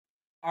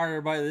All right,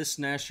 everybody, this is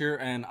Nash here,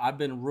 and I've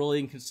been really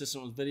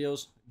inconsistent with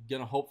videos.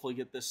 Gonna hopefully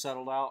get this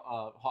settled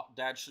out.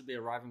 Dad should be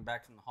arriving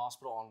back from the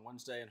hospital on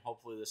Wednesday, and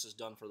hopefully this is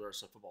done for the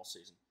rest of football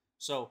season.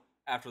 So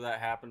after that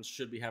happens,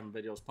 should be having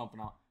videos pumping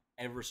out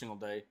every single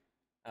day.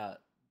 Uh,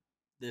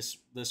 this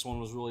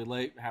one was really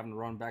late, having to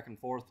run back and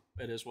forth.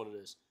 It is what it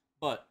is.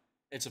 But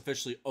it's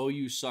officially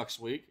OU sucks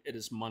week. It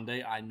is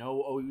Monday. I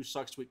know OU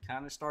sucks week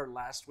kind of started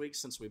last week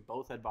since we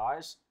both had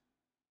buys,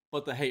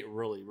 but the hate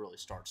really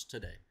starts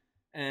today.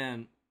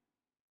 And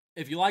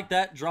if you like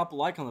that, drop a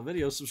like on the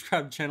video,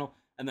 subscribe to the channel,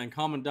 and then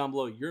comment down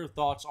below your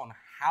thoughts on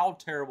how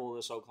terrible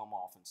this Oklahoma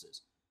offense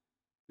is.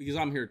 Because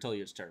I'm here to tell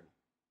you it's terrible.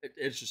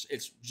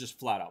 It's just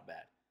flat out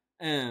bad.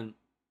 And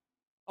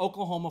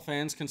Oklahoma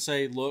fans can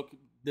say, look,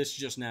 this is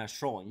just Nash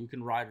trolling. You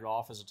can write it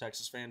off as a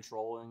Texas fan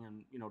trolling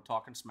and,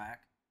 talking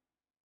smack.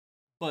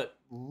 But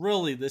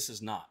really, this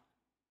is not.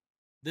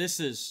 This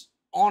is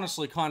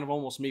honestly kind of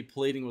almost me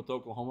pleading with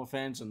Oklahoma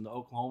fans and the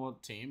Oklahoma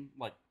team.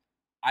 Like,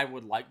 I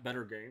would like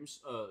better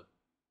games.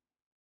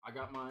 I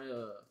got my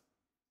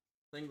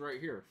thing right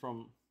here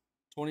from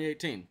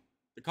 2018,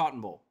 the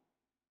Cotton Bowl.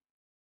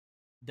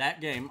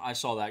 That game, I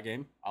saw that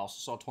game. I also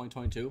saw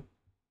 2022.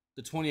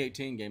 The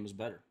 2018 game is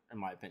better, in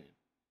my opinion.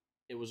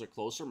 It was a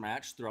closer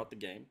match throughout the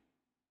game.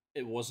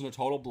 It wasn't a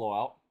total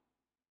blowout.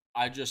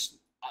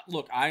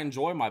 Look, I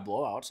enjoy my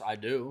blowouts. I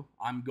do.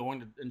 I'm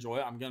going to enjoy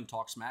it. I'm going to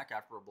talk smack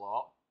after a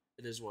blowout.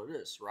 It is what it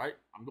is, right?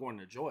 I'm going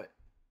to enjoy it.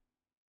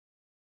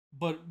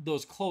 But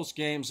those close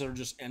games that are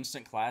just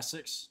instant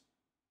classics,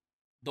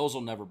 those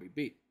will never be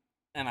beat.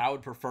 And I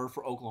would prefer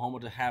for Oklahoma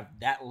to have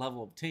that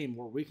level of team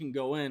where we can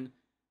go in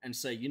and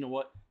say, you know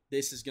what,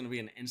 this is going to be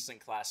an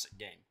instant classic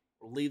game.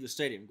 Or leave the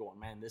stadium going,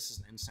 man, this is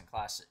an instant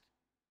classic.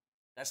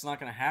 That's not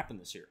going to happen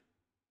this year.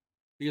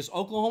 Because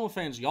Oklahoma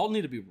fans, y'all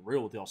need to be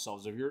real with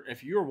yourselves.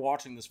 If you're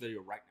watching this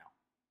video right now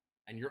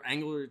and you're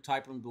angrily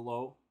typing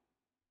below,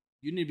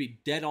 you need to be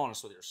dead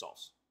honest with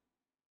yourselves.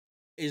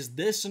 Is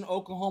this an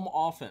Oklahoma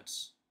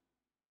offense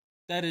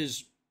that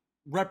is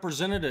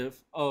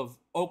representative of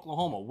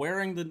Oklahoma,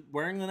 wearing the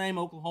name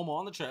Oklahoma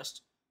on the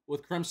chest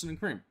with crimson and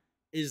cream?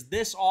 Is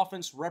this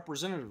offense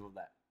representative of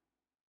that?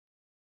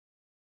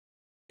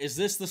 Is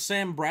this the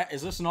Sam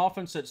Is this an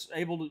offense that's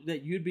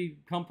that you'd be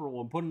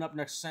comfortable in putting up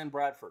next to Sam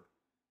Bradford?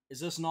 Is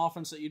this an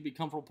offense that you'd be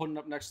comfortable putting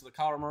up next to the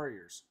Kyler Murray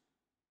years,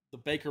 the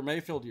Baker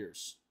Mayfield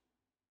years?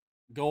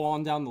 Go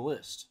on down the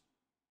list.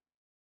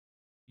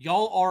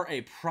 Y'all are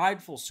a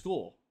prideful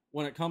school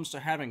when it comes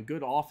to having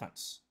good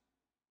offense.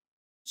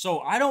 So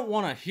I don't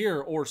want to hear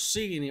or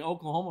see any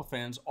Oklahoma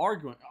fans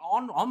arguing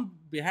on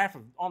behalf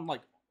of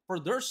for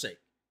their sake.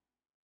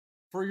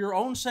 For your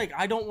own sake,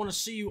 I don't want to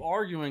see you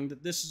arguing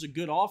that this is a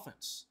good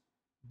offense.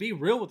 Be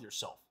real with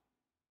yourself.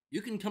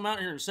 You can come out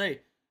here and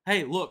say,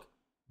 "Hey, look,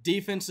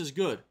 defense is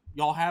good.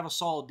 Y'all have a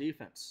solid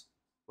defense."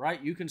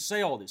 Right? You can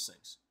say all these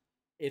things.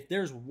 If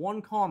there's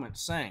one comment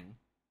saying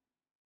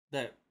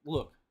that,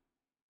 "Look,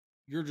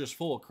 you're just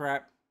full of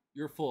crap.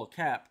 You're full of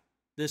cap.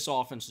 This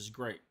offense is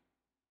great."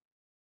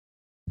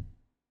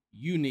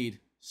 You need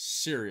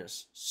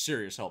serious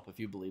help if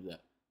you believe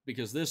that,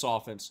 because this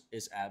offense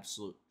is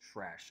absolute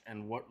trash.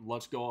 And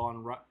let's go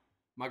on.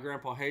 My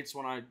grandpa hates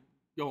when I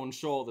go and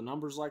show all the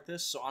numbers like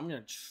this, so I'm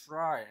gonna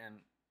try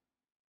and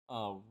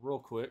real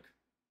quick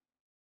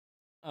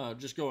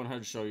just go ahead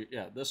and show you.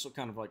 Yeah, this will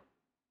kind of like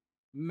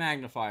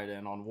magnify it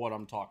in on what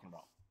I'm talking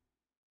about.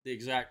 The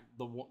exact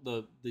one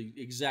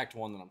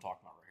that I'm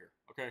talking about right here.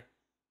 Okay.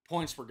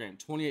 Points per game,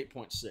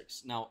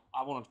 28.6. Now,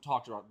 I want to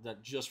talk about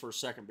that just for a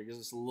second because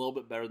it's a little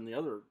bit better than the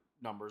other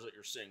numbers that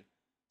you're seeing.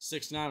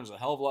 69 is a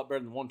hell of a lot better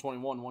than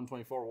 121,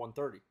 124,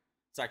 130.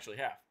 It's actually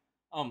half.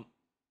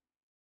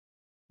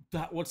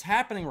 What's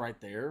happening right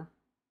there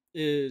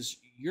is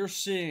you're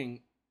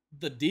seeing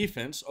the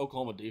defense,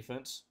 Oklahoma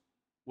defense,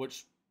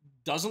 which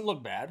doesn't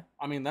look bad.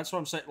 I mean, that's what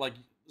I'm saying. Like,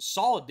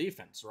 solid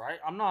defense, right?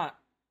 I'm not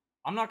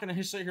going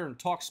to sit here and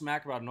talk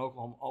smack about an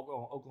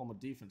Oklahoma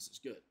defense that's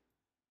good.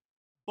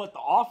 But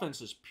the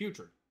offense is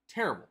putrid,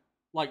 terrible,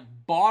 like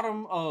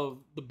bottom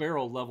of the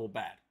barrel level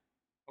bad.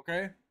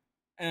 Okay?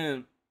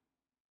 And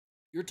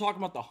you're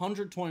talking about the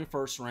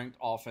 121st ranked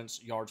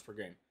offense yards per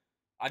game.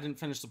 I didn't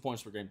finish the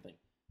points per game thing.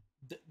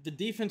 The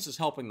defense is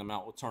helping them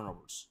out with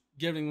turnovers,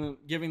 giving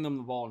them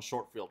the ball in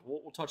short field.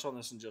 We'll touch on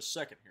this in just a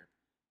second here.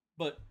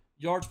 But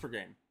yards per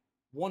game,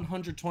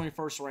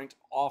 121st ranked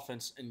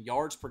offense in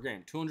yards per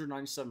game,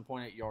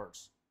 297.8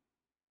 yards.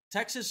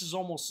 Texas is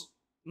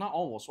not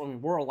almost. I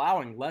mean, we're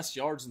allowing less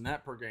yards than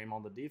that per game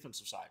on the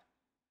defensive side.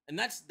 And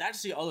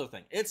that's the other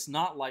thing. It's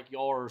not like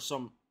y'all are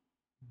some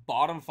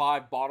bottom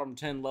 5, bottom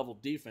 10 level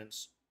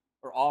defense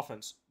or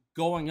offense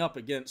going up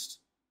against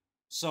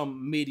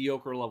some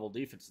mediocre level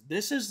defense.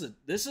 This is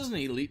an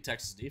elite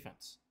Texas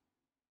defense.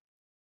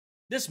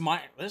 This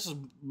is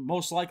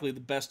most likely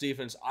the best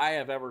defense I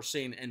have ever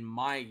seen in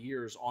my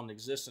years on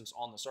existence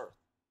on this earth.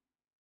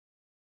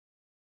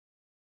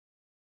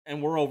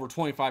 And we're over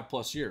 25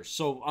 plus years.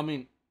 So, I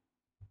mean,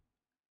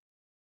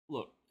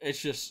 look, it's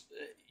just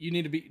you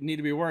need to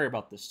be worried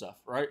about this stuff,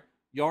 right?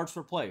 Yards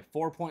per play,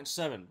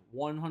 4.7,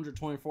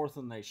 124th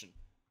in the nation.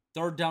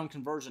 Third down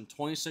conversion,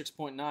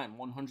 26.9,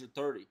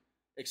 130.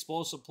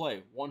 Explosive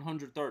play,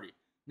 130.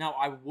 Now,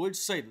 I would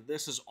say that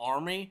this is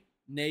Army,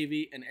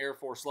 Navy, and Air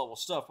Force level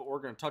stuff, but we're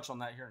going to touch on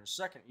that here in a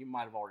second. You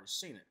might have already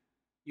seen it.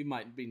 You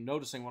might be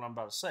noticing what I'm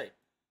about to say.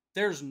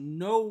 There's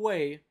no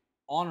way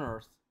on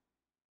earth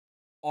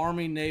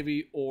Army,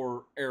 Navy,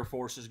 or Air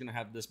Force is going to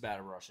have this bad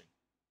of rushing.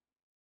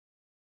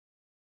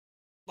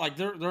 Like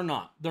they're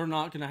not. They're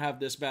not going to have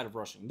this bad of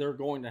rushing. They're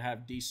going to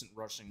have decent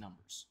rushing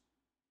numbers.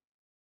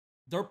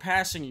 Their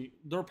passing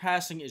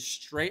is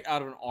straight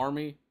out of an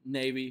Army,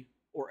 Navy,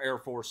 or Air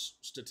Force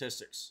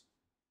statistics.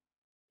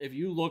 If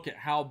you look at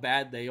how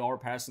bad they are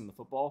passing the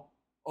football,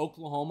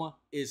 Oklahoma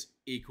is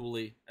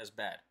equally as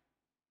bad.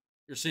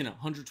 You're seeing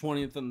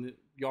 120th in the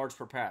yards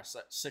per pass.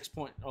 That's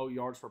 6.0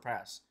 yards per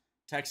pass.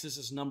 Texas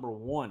is number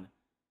 1,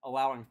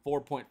 allowing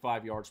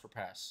 4.5 yards per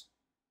pass.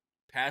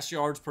 Pass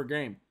yards per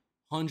game,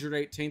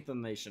 118th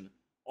in the nation.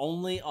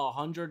 Only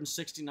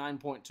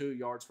 169.2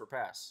 yards per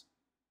pass.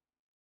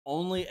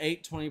 Only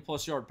 8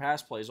 20-plus yard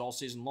pass plays all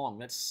season long.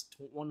 That's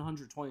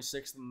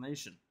 126th in the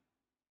nation.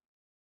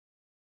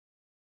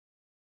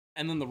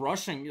 And then the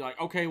rushing, you're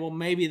like, okay, well,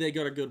 maybe they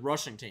got a good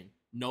rushing team.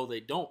 No, they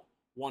don't.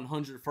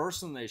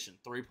 101st in the nation,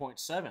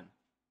 3.7.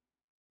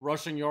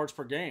 Rushing yards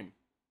per game,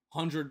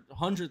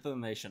 100th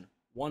in the nation,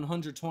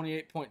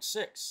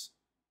 128.6.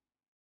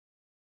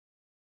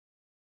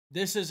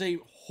 This is a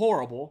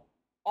horrible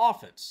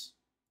offense.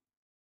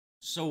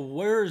 So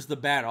where is the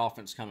bad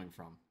offense coming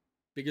from?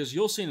 Because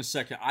you'll see in a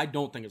second, I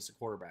don't think it's the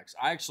quarterbacks.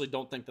 I actually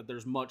don't think that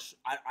there's much.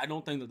 I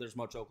don't think that there's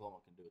much Oklahoma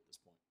can do at this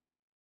point.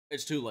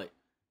 It's too late.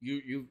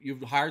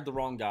 You've hired the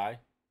wrong guy.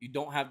 You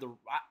don't have the.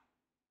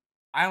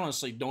 I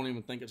honestly don't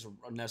even think it's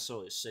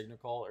necessarily a signal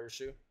call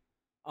issue.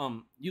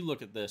 You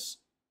look at this.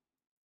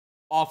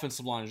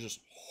 Offensive line is just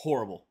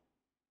horrible.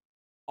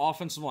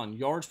 Offensive line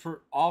yards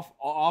per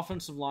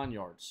offensive line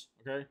yards.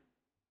 Okay.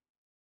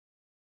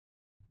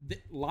 The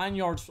line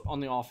yards on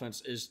the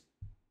offense is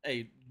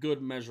a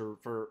good measure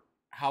for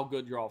how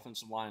good your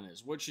offensive line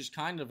is, which is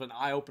kind of an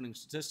eye-opening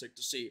statistic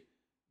to see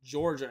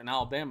Georgia and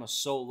Alabama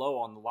so low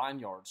on the line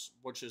yards,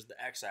 which is the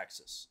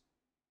x-axis.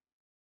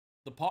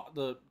 The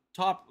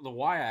top, the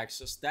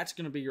y-axis, that's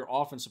going to be your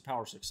offensive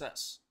power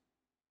success.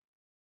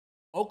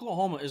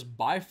 Oklahoma is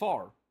by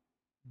far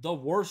the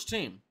worst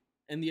team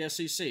in the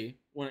SEC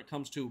when it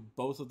comes to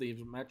both of these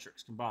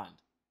metrics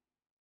combined.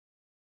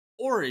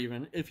 Or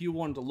even if you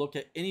wanted to look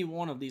at any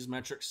one of these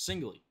metrics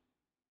singly,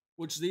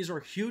 which these are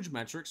huge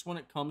metrics when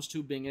it comes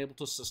to being able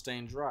to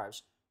sustain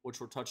drives,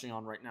 which we're touching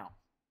on right now.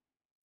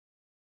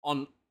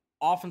 On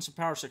offensive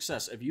power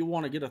success, if you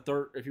want to get a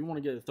third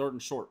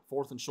and short,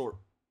 fourth and short,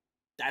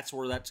 that's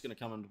where that's going to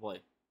come into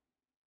play.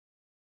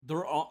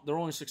 They're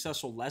only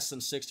successful less than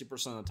 60%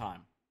 of the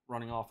time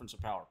running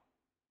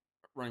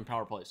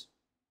power plays.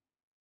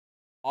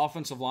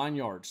 Offensive line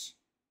yards,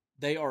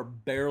 they are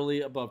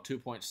barely above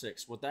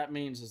 2.6. What that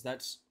means is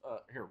that's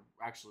here.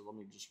 Actually, let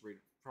me just read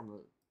it from the.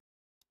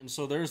 And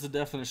so there's the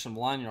definition of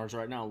line yards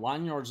right now.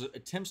 Line yards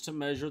attempts to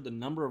measure the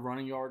number of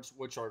running yards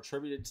which are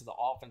attributed to the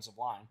offensive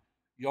line.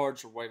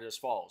 Yards are weighted as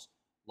follows.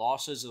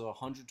 Losses is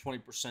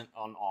 120%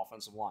 on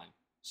offensive line.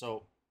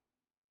 So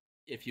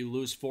if you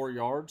lose 4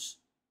 yards,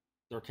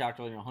 they're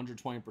calculating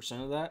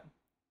 120% of that.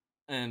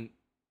 And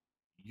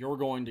you're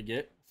going to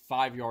get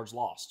 5 yards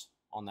lost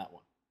on that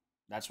one.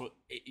 That's what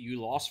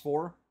you lost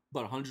for,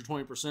 but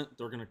 120%,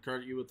 they're going to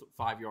credit you with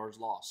 5 yards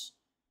loss.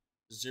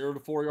 0 to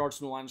 4 yards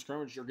from the line of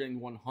scrimmage, you're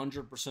getting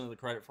 100% of the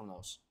credit from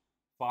those.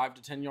 5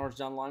 to 10 yards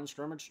down the line of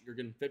scrimmage, you're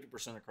getting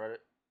 50% of credit.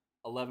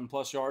 11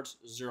 plus yards,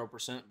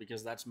 0%,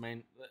 because that's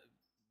main.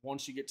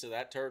 Once you get to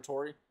that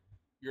territory,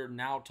 you're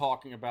now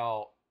talking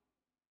about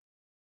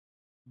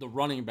the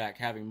running back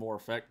having more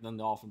effect than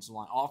the offensive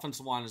line.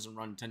 Offensive line isn't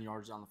running 10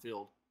 yards down the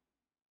field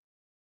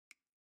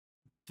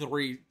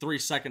 3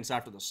 seconds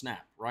after the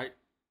snap, right?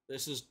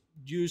 This is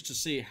used to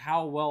see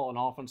how well an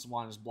offensive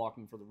line is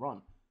blocking for the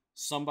run.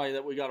 Somebody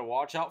that we got to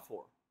watch out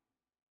for.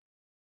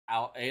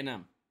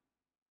 A&M.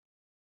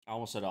 I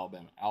almost said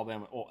Alabama.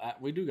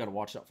 We do got to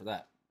watch out for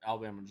that.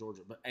 Alabama and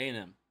Georgia. But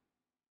A&M.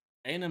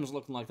 A&M is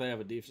looking like they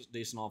have a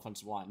decent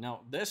offensive line.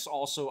 Now,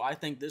 I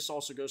think this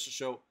also goes to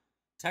show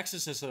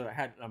Texas has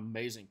had an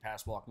amazing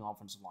pass blocking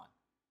offensive line.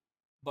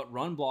 But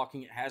run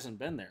blocking, it hasn't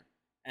been there.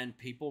 And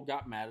people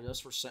got mad at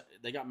us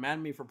they got mad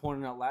at me for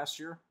pointing out last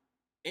year.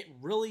 It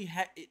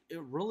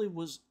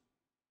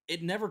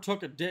never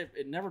took a dip.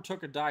 It never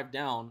took a dive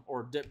down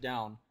or a dip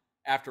down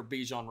after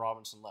Bijan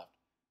Robinson left.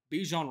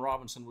 Bijan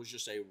Robinson was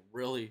just a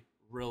really,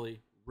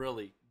 really,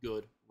 really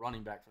good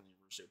running back from the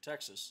University of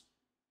Texas.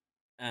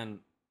 And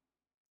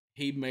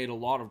he made a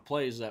lot of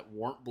plays that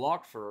weren't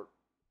blocked for,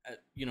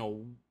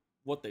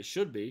 what they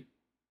should be.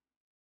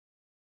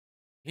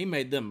 He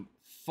made them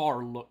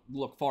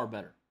look far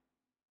better.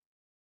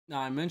 Now,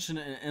 I mentioned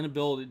an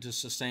inability to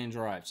sustain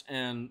drives,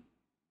 and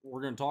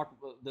we're going to talk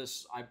about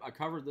this. I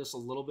covered this a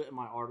little bit in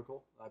my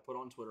article that I put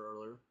on Twitter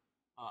earlier.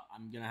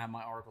 I'm going to have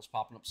my articles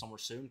popping up somewhere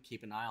soon.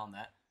 Keep an eye on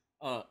that.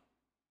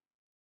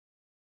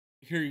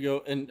 Here you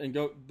go, and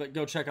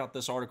go check out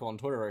this article on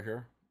Twitter right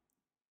here.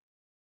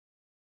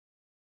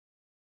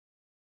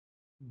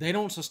 they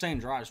don't sustain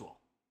drives well.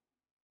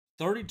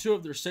 32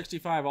 of their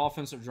 65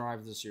 offensive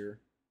drives this year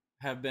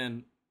have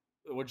been,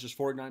 which is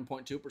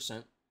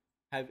 49.2%,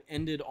 have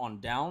ended on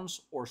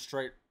downs or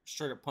straight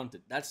up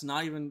punted. That's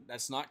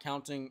not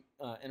counting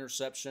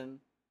interception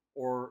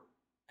or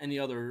any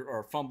other,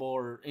 or fumble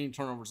or any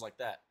turnovers like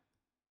that.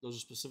 Those are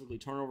specifically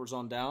turnovers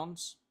on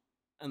downs,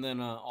 and then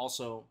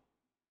also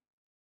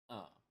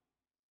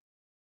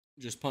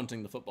just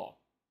punting the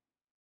football,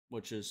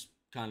 which is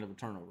kind of a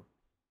turnover.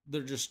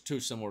 They're just two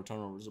similar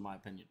turnovers in my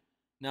opinion.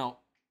 Now,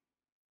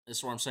 this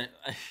is what I'm saying.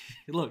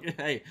 Look,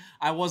 hey,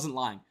 I wasn't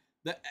lying.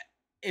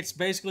 It's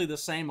basically the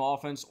same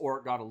offense, or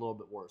it got a little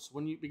bit worse.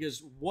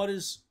 Because what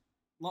is?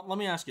 Let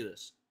me ask you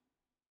this: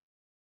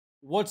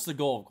 what's the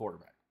goal of a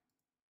quarterback?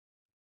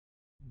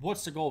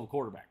 What's the goal of a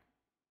quarterback?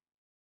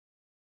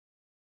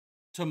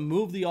 To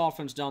move the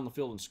offense down the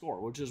field and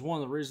score, which is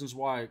one of the reasons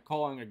why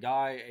calling a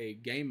guy a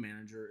game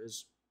manager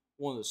is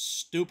one of the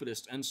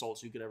stupidest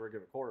insults you could ever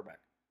give a quarterback.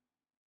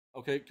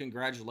 Okay,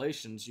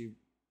 congratulations, you've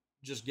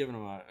just given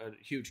him a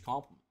huge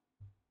compliment.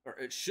 Or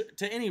it should,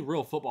 to any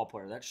real football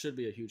player, that should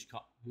be a huge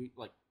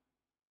like.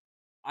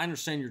 I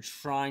understand you're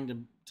trying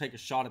to take a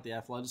shot at the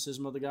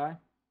athleticism of the guy,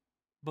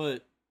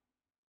 but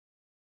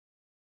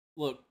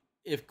look,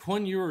 if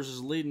Quinn Ewers is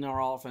leading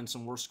our offense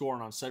and we're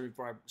scoring on 70%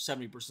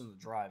 of the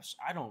drives,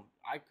 I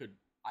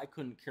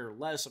couldn't care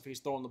less if he's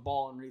throwing the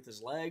ball underneath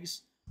his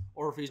legs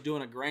or if he's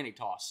doing a granny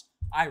toss.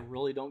 I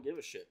really don't give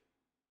a shit.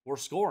 We're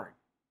scoring.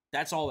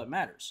 That's all that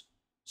matters.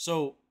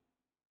 So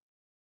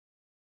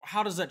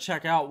how does that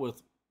check out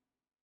with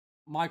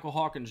Michael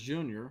Hawkins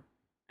Jr.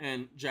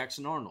 and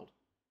Jackson Arnold?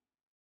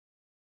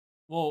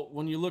 Well,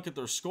 when you look at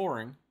their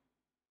scoring,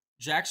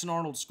 Jackson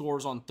Arnold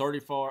scores on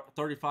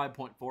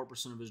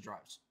 35.4% of his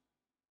drives.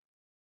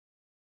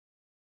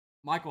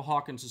 Michael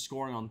Hawkins is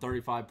scoring on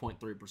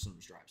 35.3% of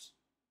his drives.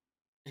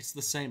 It's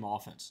the same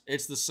offense.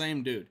 It's the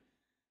same dude.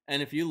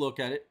 And if you look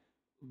at it,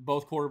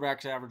 both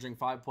quarterbacks averaging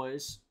 5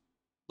 plays.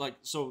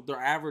 So their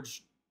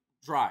average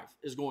drive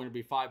is going to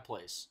be 5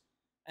 plays.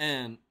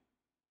 And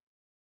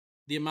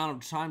the amount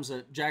of times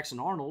that Jackson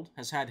Arnold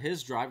has had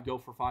his drive go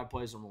for 5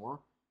 plays or more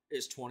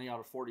is 20 out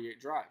of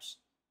 48 drives.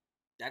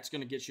 That's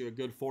going to get you a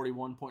good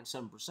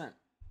 41.7%.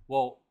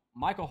 Well,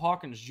 Michael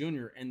Hawkins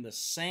Jr. in the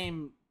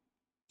same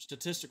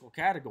statistical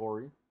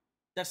category,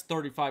 that's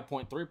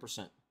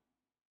 35.3%.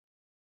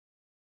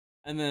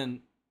 And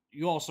then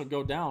you also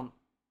go down,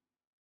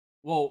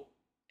 well,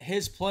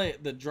 his play,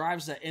 the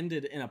drives that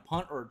ended in a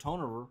punt or a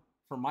turnover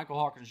for Michael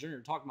Hawkins Jr.,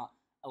 you're talking about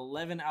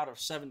 11 out of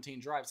 17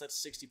 drives.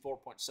 That's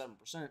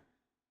 64.7%.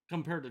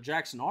 Compared to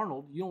Jackson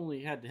Arnold, you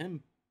only had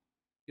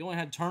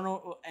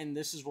turnover, and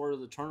this is where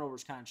the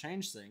turnovers kind of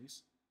change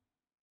things,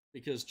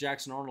 because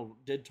Jackson Arnold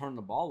did turn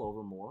the ball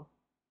over more.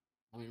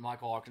 I mean,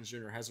 Michael Hawkins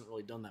Jr. hasn't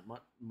really done that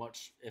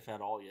much, if at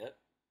all, yet.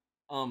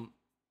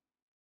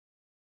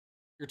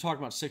 You're talking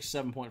about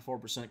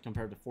 67.4%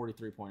 compared to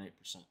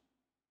 43.8%.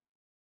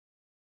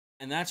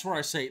 And that's where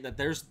I say that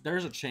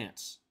there's a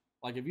chance.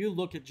 Like, if you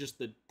look at just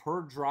the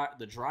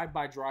drive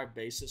by drive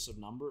basis of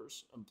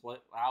numbers and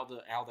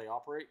how they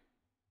operate,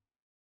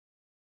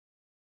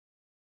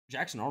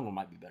 Jackson Arnold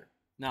might be better.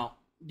 Now,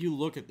 you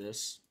look at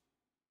this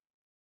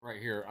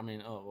right here. I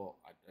mean,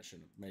 I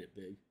shouldn't have made it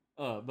big.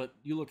 But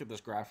you look at this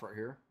graph right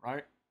here,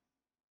 right?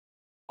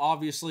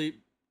 Obviously,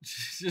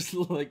 just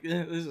like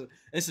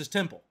this is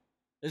Temple.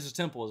 This is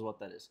Temple is what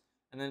that is.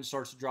 And then it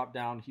starts to drop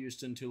down,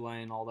 Houston,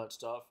 Tulane, all that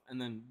stuff. And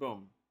then,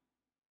 boom.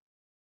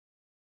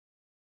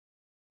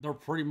 They're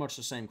pretty much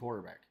the same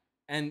quarterback.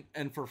 And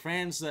for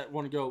fans that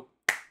want to go,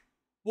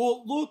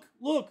 well,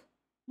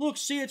 look,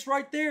 see, it's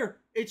right there.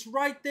 It's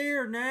right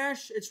there,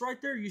 Nash. It's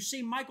right there. You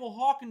see Michael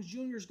Hawkins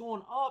Jr. is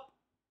going up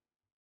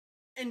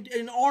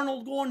and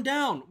Arnold going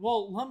down.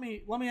 Well, let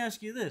me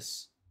ask you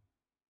this.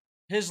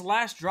 His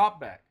last drop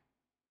back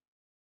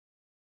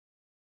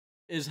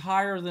is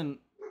higher than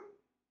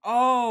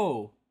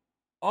so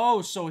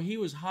he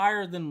was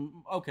higher than,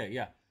 okay,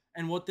 yeah.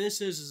 And what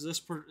this is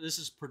this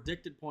is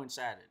predicted points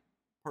added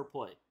per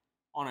play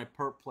on a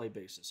per play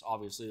basis.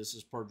 Obviously, this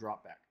is per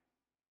drop back.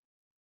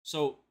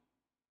 So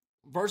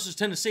versus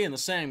Tennessee in the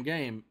same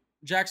game,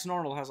 Jackson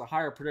Arnold has a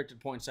higher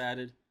predicted points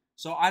added.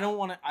 So I don't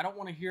want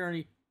to hear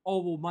any,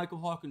 Michael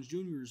Hawkins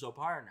Jr. is up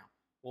higher now.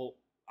 Well,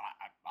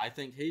 I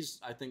think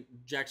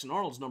Jackson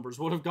Arnold's numbers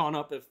would have gone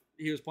up if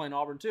he was playing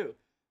Auburn too,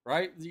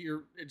 right?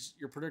 Your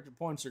predicted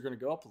points are going to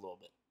go up a little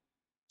bit.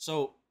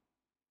 So,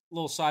 a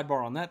little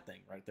sidebar on that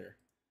thing right there.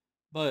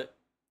 But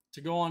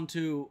to go on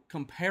to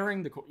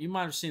comparing you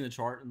might have seen the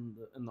chart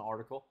in the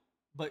article,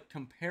 but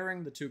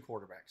comparing the two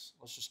quarterbacks.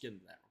 Let's just get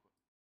into that real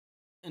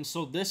quick. And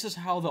so this is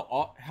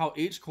how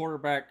each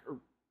quarterback, or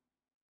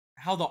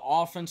how the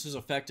offense is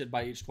affected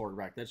by each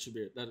quarterback. That is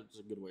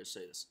a good way to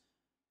say this.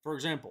 For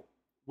example,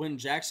 when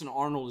Jackson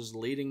Arnold is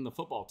leading the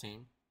football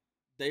team,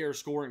 they are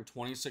scoring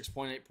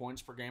 26.8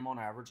 points per game on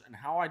average. And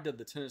how I did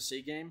the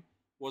Tennessee game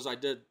was I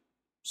did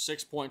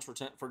 6 points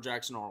for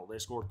Jackson Arnold. They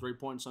scored 3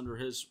 points under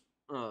his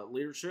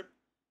leadership.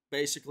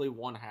 Basically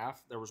one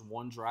half. There was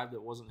one drive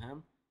that wasn't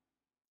him.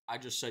 I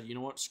just said, you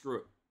know what? Screw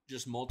it.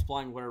 just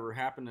multiplying whatever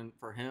happened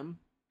for him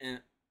and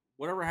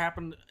whatever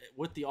happened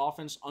with the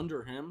offense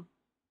under him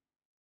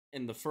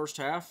in the first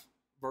half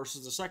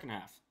versus the second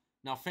half.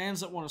 Now, fans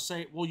that want to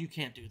say, well, you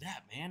can't do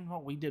that, man.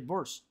 Well, we did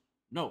worse.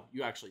 No,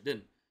 you actually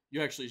didn't.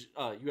 You actually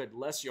you had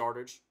less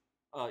yardage.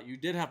 You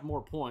did have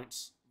more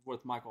points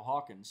with Michael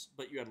Hawkins,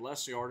 but you had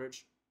less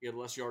yardage. You had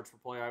less yards per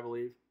play, I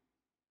believe.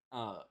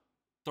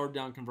 Third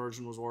down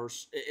conversion was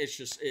worse. It's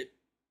just it.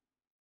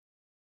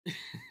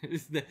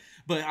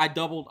 But I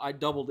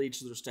doubled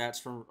each of their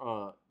stats from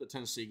the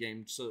Tennessee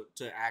game so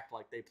to act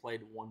like they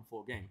played one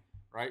full game,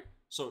 right?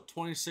 So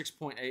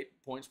 26.8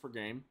 points per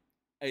game,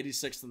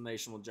 86th in the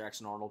nation with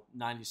Jackson Arnold,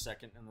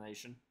 92nd in the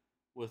nation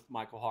with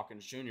Michael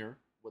Hawkins Jr.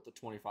 with the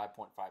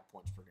 25.5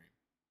 points per game.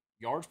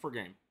 Yards per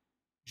game.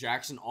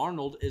 Jackson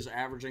Arnold is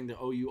averaging the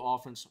OU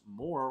offense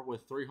more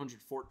with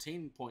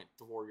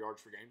 314.4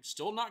 yards per game.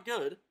 Still not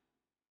good,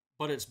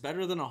 but it's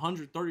better than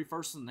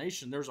 131st in the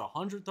nation. There's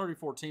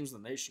 134 teams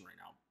in the nation right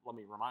now, let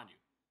me remind you.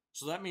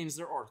 So that means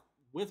there are,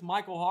 with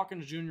Michael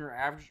Hawkins Jr.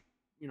 average,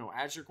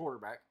 as your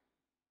quarterback,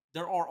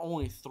 there are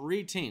only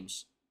 3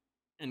 teams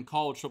in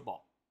college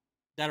football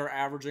that are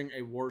averaging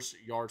a worse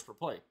yards per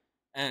play.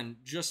 And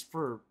just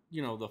for,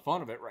 the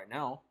fun of it right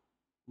now,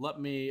 let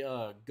me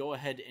go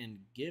ahead and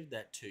give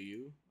that to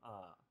you.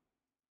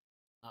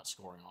 Not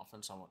scoring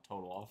offense, I want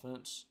total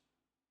offense.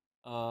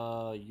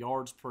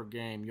 Yards per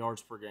game.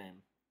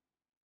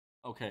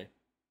 Okay.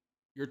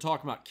 You're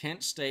talking about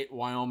Kent State,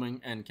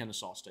 Wyoming, and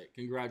Kennesaw State.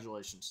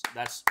 Congratulations.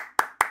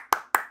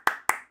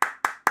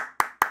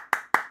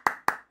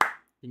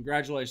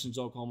 Congratulations,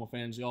 Oklahoma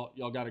fans.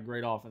 Y'all got a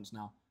great offense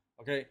now.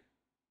 Okay.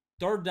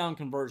 Third down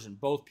conversion,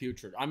 both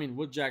putrid. I mean,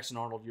 with Jackson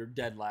Arnold, you're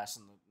dead last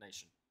in the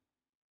nation.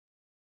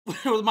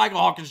 With Michael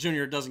Hawkins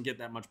Jr., it doesn't get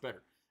that much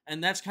better.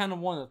 And that's kind of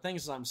one of the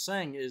things that I'm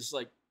saying is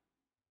like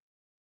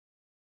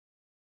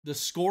the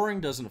scoring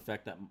doesn't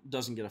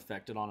get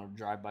affected on a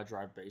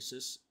drive-by-drive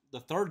basis. The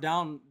third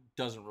down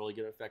doesn't really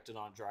get affected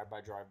on a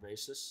drive-by-drive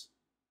basis.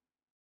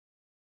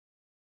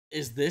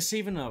 Is this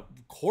even a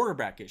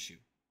quarterback issue?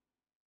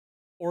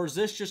 Or is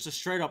this just a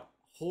straight-up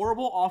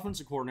horrible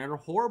offensive coordinator,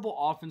 horrible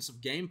offensive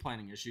game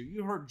planning issue?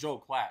 You heard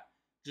Joe Klatt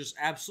just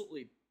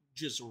absolutely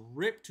just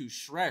rip to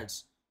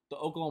shreds the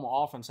Oklahoma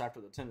offense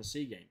after the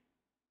Tennessee game,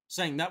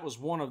 saying that was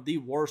one of the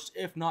worst,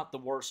 if not the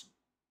worst,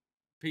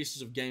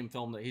 pieces of game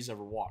film that he's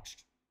ever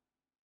watched.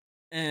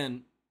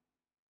 And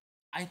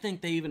I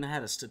think they even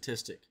had a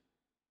statistic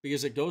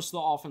because it goes to the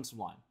offensive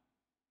line.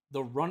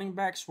 The running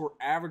backs were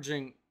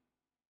averaging,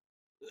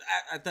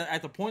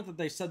 at the point that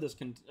they said this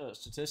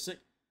statistic,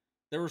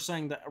 they were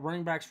saying that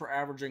running backs were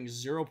averaging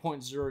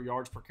 0.0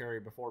 yards per carry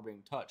before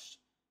being touched.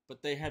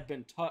 But they had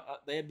been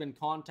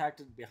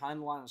contacted behind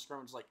the line of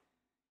scrimmage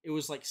it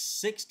was like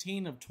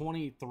 16 of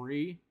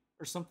 23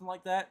 or something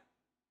like that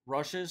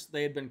rushes.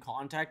 They had been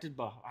contacted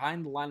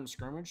behind the line of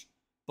scrimmage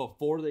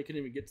before they could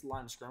even get to the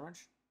line of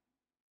scrimmage.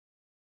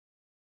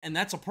 And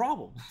that's a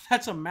problem.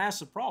 That's a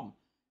massive problem.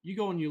 You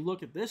go and you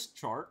look at this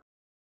chart,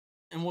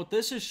 and what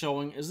this is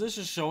showing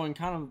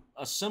kind of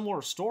a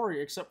similar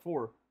story, except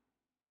for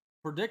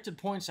predicted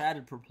points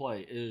added per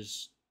play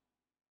is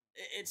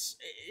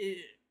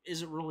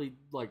it really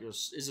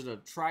is it a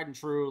tried and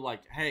true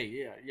hey,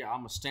 yeah, I'm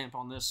gonna stamp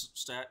on this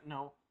stat?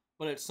 No,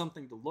 but it's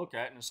something to look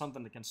at and it's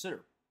something to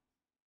consider.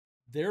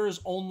 There is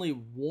only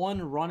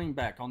one running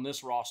back on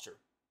this roster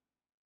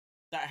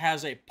that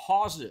has a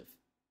positive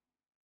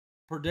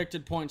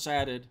predicted points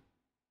added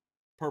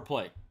per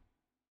play.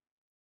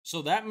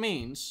 So that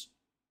means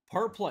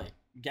per play,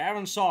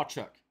 Gavin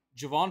Sawchuk,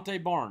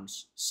 Javante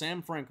Barnes,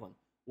 Sam Franklin,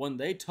 when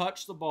they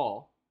touch the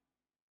ball,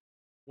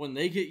 when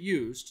they get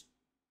used,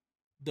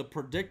 the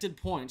predicted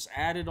points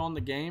added on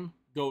the game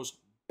goes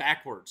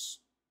backwards.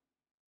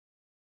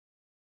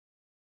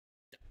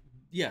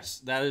 Yes,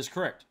 that is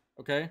correct.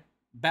 Okay?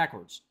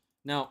 Backwards.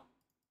 Now,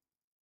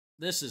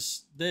 this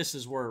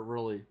is where it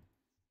really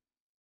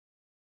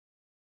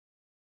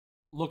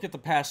look at the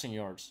passing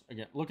yards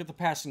again. Look at the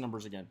passing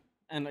numbers again.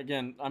 And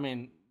again, I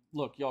mean,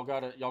 look, y'all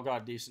got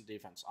a decent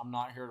defense. I'm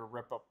not here to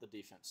rip up the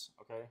defense,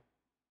 okay?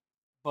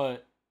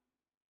 But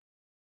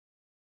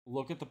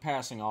look at the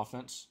passing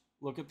offense.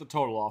 Look at the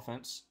total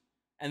offense,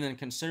 and then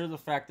consider the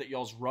fact that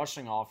y'all's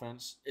rushing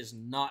offense is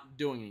not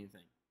doing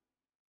anything.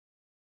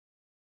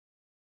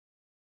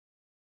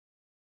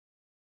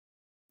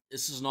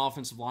 This is an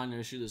offensive line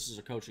issue. This is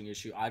a coaching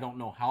issue. I don't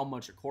know how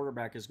much a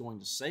quarterback is going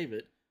to save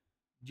it.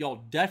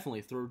 Y'all definitely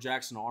throw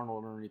Jackson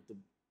Arnold underneath the...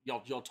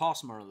 Y'all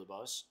toss him under the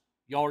bus.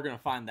 Y'all are going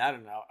to find that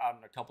out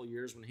in a couple of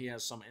years when he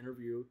has some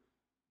interview,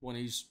 when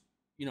he's,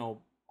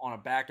 on a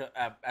back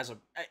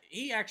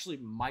he actually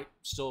might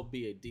still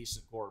be a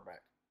decent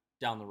quarterback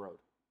down the road.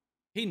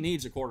 He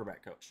needs a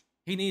quarterback coach.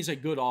 He needs a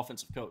good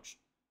offensive coach.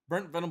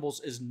 Brent Venables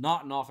is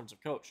not an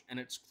offensive coach, and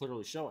it's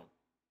clearly showing.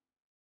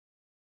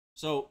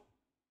 So,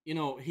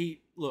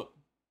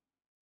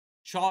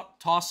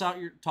 toss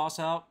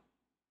out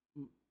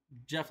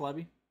Jeff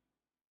Lebby,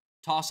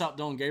 toss out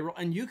Dylan Gabriel,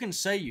 and you can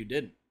say you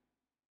didn't.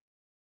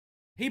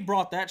 He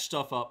brought that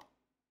stuff up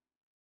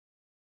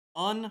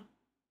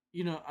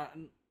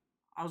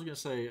I was gonna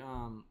say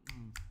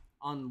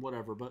on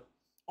whatever, but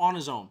on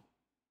his own,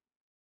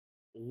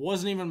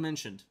 wasn't even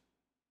mentioned,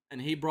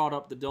 and he brought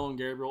up the Dylan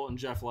Gabriel and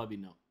Jeff Lebby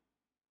note.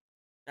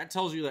 That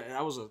tells you that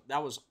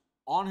that was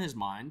on his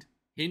mind.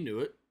 He knew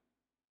it,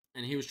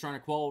 and he was trying to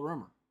quell a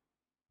rumor.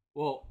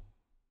 Well,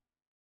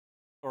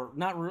 or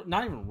not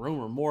even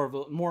rumor,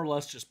 more or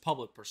less just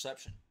public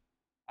perception.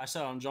 I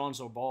said on John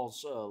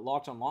Zoball's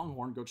Locked on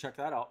Longhorn, go check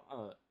that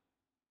out.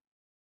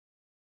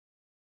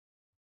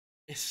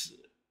 It's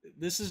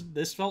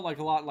this felt like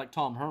a lot like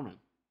Tom Herman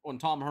when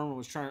Tom Herman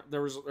was trying.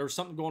 There was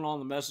something going on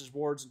in the message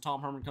boards, and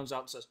Tom Herman comes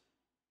out and says,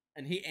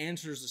 and he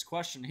answers this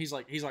question. He's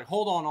like,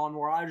 hold on,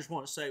 Onwar. I just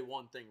want to say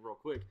one thing real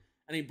quick,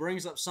 and he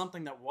brings up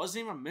something that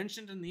wasn't even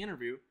mentioned in the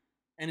interview,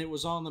 and it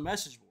was on the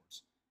message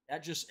boards.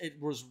 It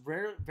was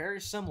very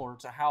very similar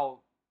to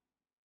how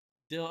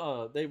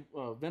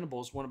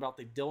Venables went about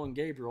the Dylan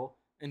Gabriel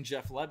and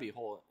Jeff Lebby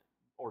whole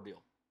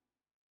ordeal.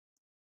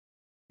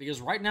 Because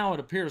right now it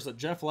appears that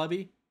Jeff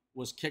Lebby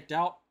was kicked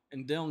out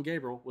and Dylan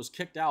Gabriel was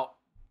kicked out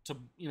to,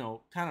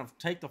 kind of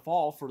take the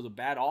fall for the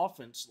bad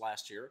offense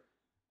last year.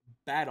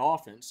 Bad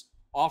offense.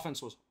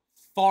 Offense was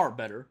far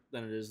better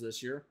than it is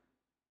this year.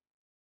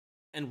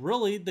 And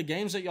really, the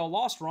games that y'all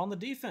lost were on the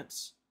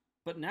defense.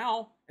 But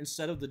now,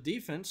 instead of the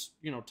defense,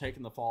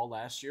 taking the fall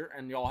last year,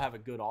 and y'all have a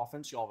good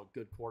offense, y'all have a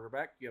good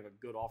quarterback, you have a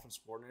good offense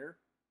coordinator.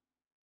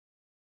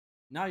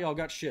 Now y'all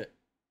got shit.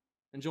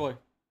 Enjoy.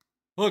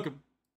 Hook 'em.